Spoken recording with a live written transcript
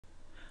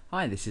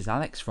Hi, this is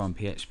Alex from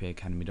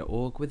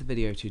phpacademy.org with a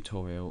video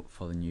tutorial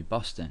for the new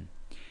Boston.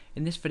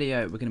 In this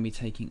video we're going to be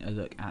taking a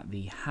look at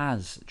the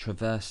has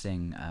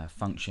traversing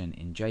function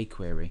in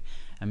jQuery,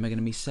 and we're going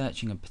to be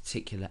searching a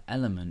particular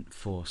element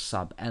for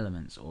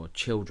sub-elements or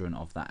children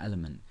of that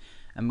element,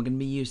 and we're going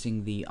to be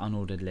using the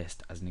unordered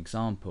list as an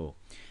example.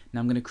 Now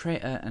I'm going to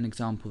create an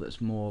example that's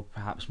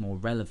perhaps more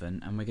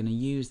relevant, and we're going to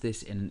use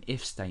this in an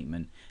if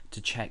statement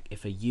to check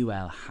if a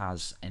UL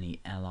has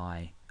any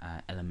li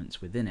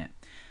elements within it.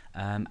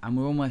 And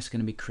we're almost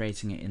going to be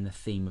creating it in the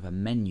theme of a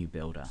menu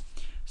builder.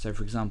 So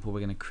for example, we're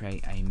going to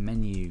create a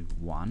menu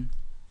 1,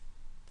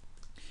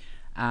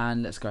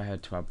 and let's go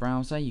ahead to our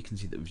browser. You can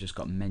see that we've just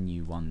got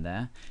menu 1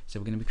 there. So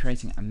we're going to be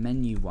creating a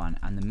menu 1,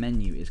 and the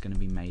menu is going to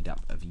be made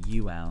up of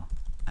UL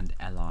and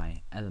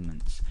li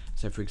elements.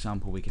 So for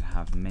example, we could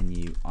have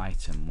menu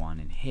item 1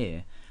 in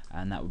here,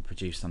 and that would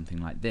produce something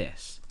like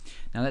this.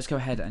 Now let's go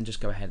ahead and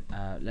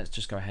let's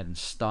just go ahead and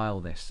style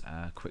this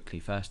quickly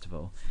first of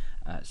all.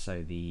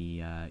 So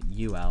the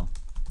UL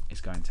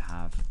is going to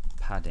have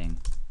padding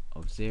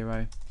of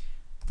 0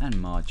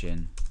 and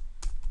margin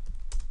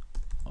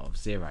of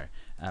 0.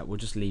 We'll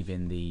just leave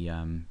in the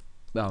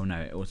oh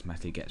no, it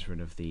automatically gets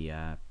rid of the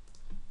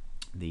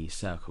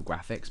circle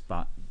graphics,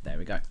 but there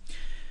we go.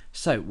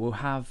 So we'll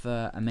have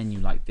a menu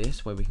like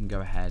this where we can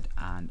go ahead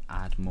and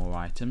add more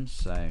items.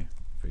 So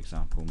for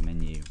example,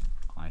 menu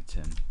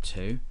item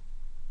 2.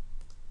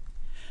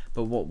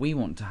 But what we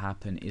want to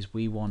happen is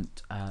we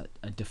want a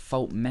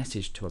default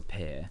message to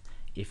appear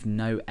if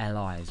no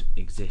LIs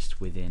exist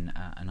within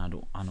an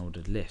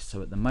unordered list.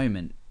 So at the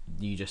moment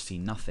you just see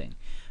nothing,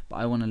 but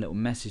I want a little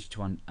message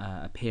to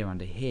appear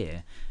under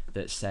here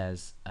that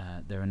says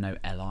there are no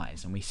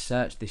LIs, and we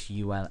search this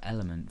UL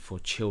element for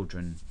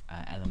children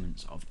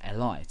elements of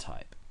LI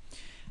type.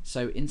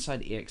 So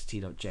inside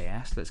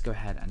ext.js, let's go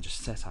ahead and just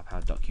set up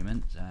our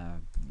document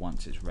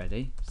once it's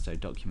ready. So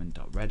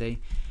document.ready.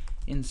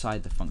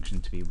 Inside the function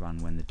to be run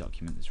when the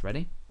document is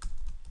ready.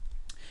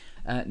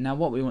 Now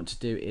what we want to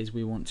do is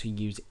we want to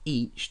use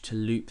each to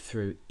loop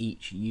through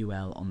each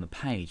UL on the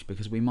page,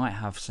 because we might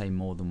have, say,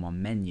 more than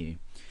one menu.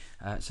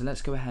 So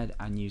let's go ahead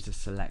and use a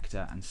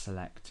selector and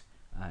select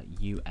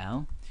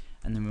UL,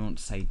 and then we want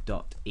to say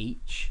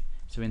 .each.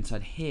 So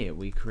inside here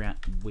we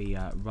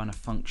run a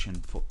function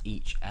for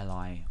each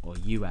li or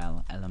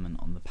UL element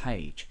on the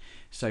page.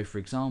 So for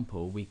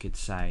example, we could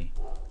say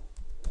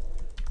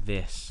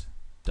this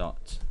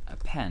dot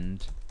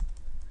append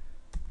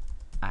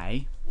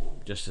a,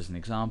 just as an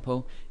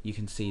example. You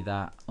can see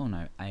that, oh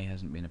no, a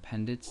hasn't been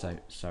appended, so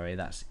sorry,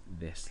 that's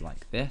this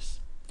like this.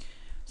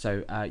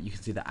 So you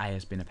can see that a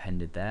has been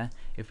appended there.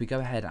 If we go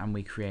ahead and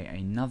we create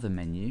another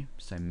menu,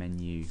 so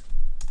menu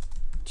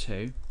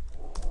 2,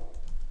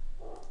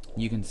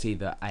 you can see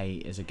that a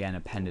is again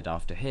appended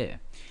after here.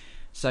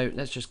 So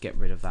let's just get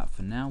rid of that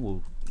for now.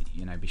 We'll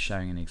be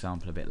showing an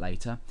example a bit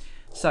later.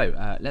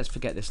 So let's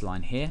forget this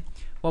line here.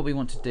 What we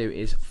want to do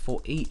is for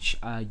each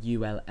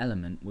UL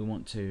element, we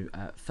want to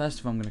first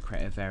of all, I'm going to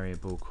create a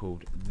variable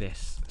called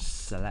this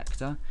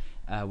selector,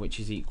 which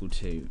is equal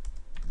to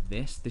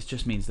this. This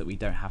just means that we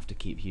don't have to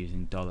keep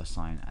using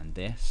 $ and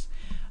this.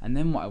 And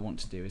then what I want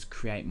to do is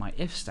create my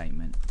if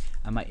statement,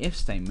 and my if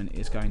statement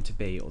is going to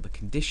be, or the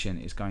condition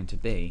is going to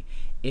be,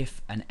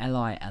 if an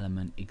li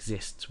element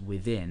exists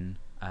within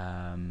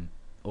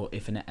or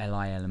if an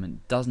li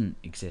element doesn't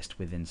exist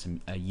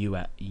within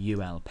a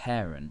UL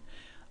parent,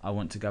 I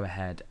want to go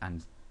ahead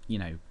and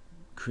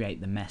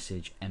create the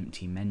message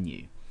empty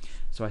menu.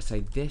 So I say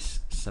this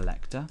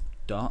selector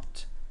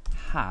dot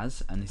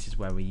has, and this is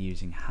where we're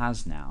using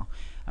has now,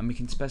 and we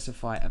can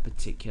specify a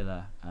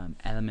particular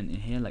element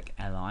in here like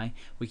li.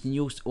 We can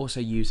also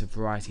use a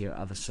variety of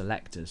other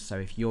selectors. So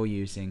if you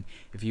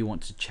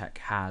want to check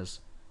has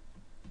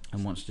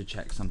and wants to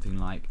check something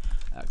like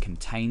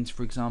contains,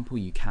 for example,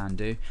 you can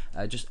do.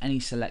 Just any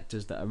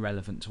selectors that are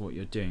relevant to what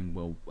you're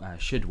doing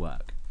should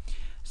work.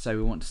 So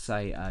we want to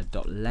say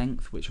dot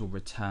length, which will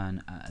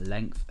return a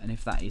length, and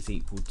if that is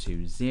equal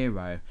to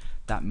 0,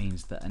 that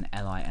means that an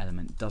li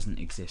element doesn't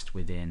exist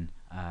within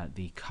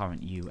the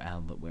current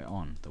UL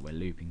that we're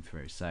looping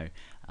through. So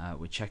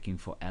we're checking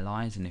for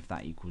LIs, and if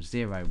that equals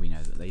 0, we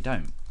know that they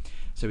don't.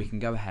 So we can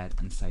go ahead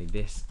and say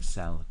this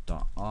cell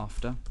dot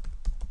after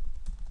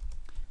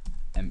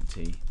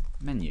empty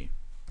menu.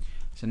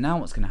 So now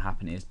what's going to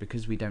happen is,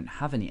 because we don't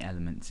have any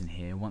elements in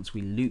here, once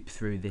we loop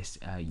through this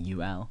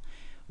UL,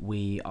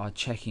 we are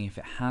checking if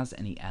it has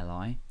any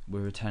li.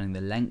 We're returning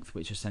the length,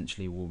 which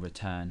essentially will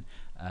return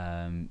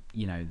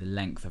the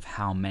length of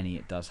how many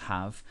it does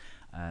have.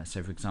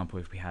 So for example,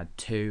 if we had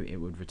 2, it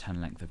would return a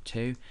length of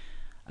 2.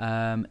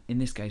 In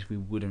this case we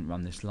wouldn't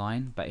run this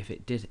line, but if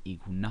it did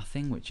equal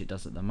nothing, which it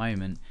does at the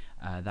moment,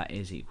 that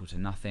is equal to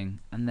nothing,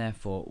 and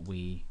therefore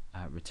we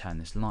return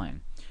this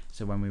line.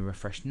 So when we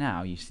refresh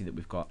now, you see that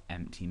we've got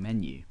empty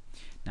menu.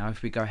 Now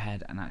if we go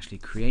ahead and actually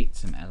create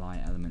some li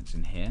elements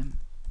in here,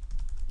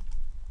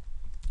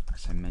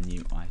 so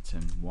menu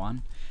item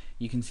 1,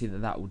 you can see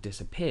that will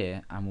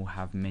disappear and we'll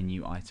have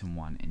menu item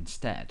 1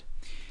 instead.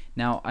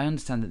 Now I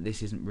understand that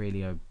this isn't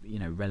really a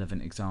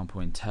relevant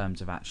example in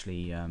terms of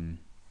actually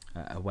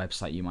a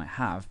website you might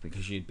have,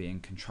 because you'd be in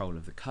control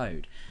of the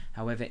code.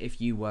 However, if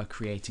you were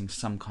creating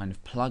some kind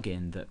of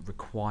plugin that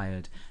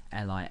required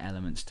li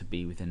elements to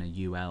be within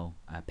a ul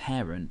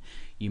parent,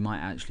 you might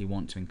actually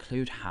want to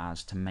include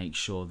has to make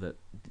sure that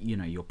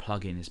your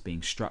plugin is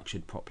being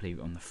structured properly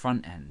on the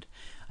front end.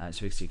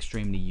 So it's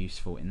extremely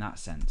useful in that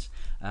sense.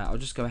 I'll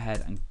just go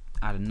ahead and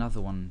add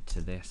another one to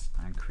this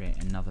and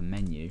create another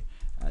menu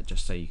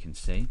just so you can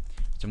see.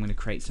 So I'm going to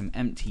create some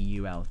empty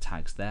ul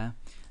tags there.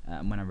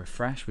 And when I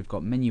refresh, we've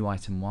got menu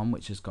item 1,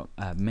 which has got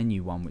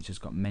menu 1, which has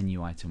got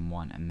menu item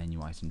 1 and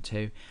menu item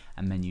 2,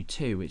 and menu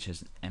 2, which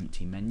is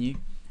empty menu.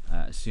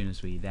 As soon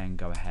as we then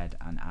go ahead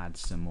and add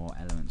some more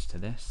elements to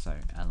this, so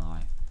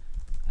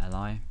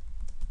li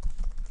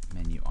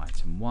menu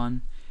item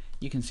 1,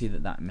 you can see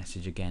that that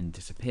message again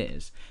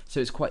disappears. So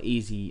it's quite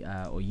easy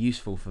or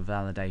useful for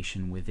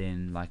validation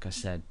within, like I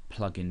said,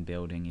 plugin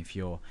building. If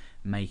you're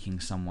making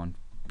someone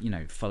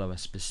follow a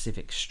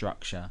specific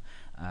structure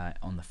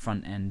on the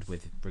front end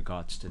with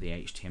regards to the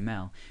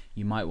HTML,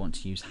 you might want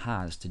to use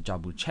has to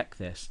double check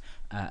this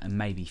and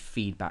maybe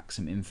feed back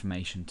some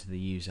information to the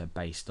user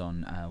based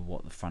on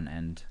what the front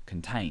end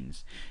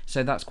contains.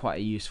 So that's quite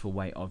a useful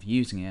way of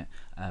using it,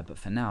 but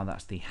for now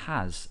that's the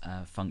has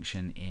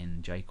function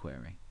in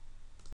jQuery.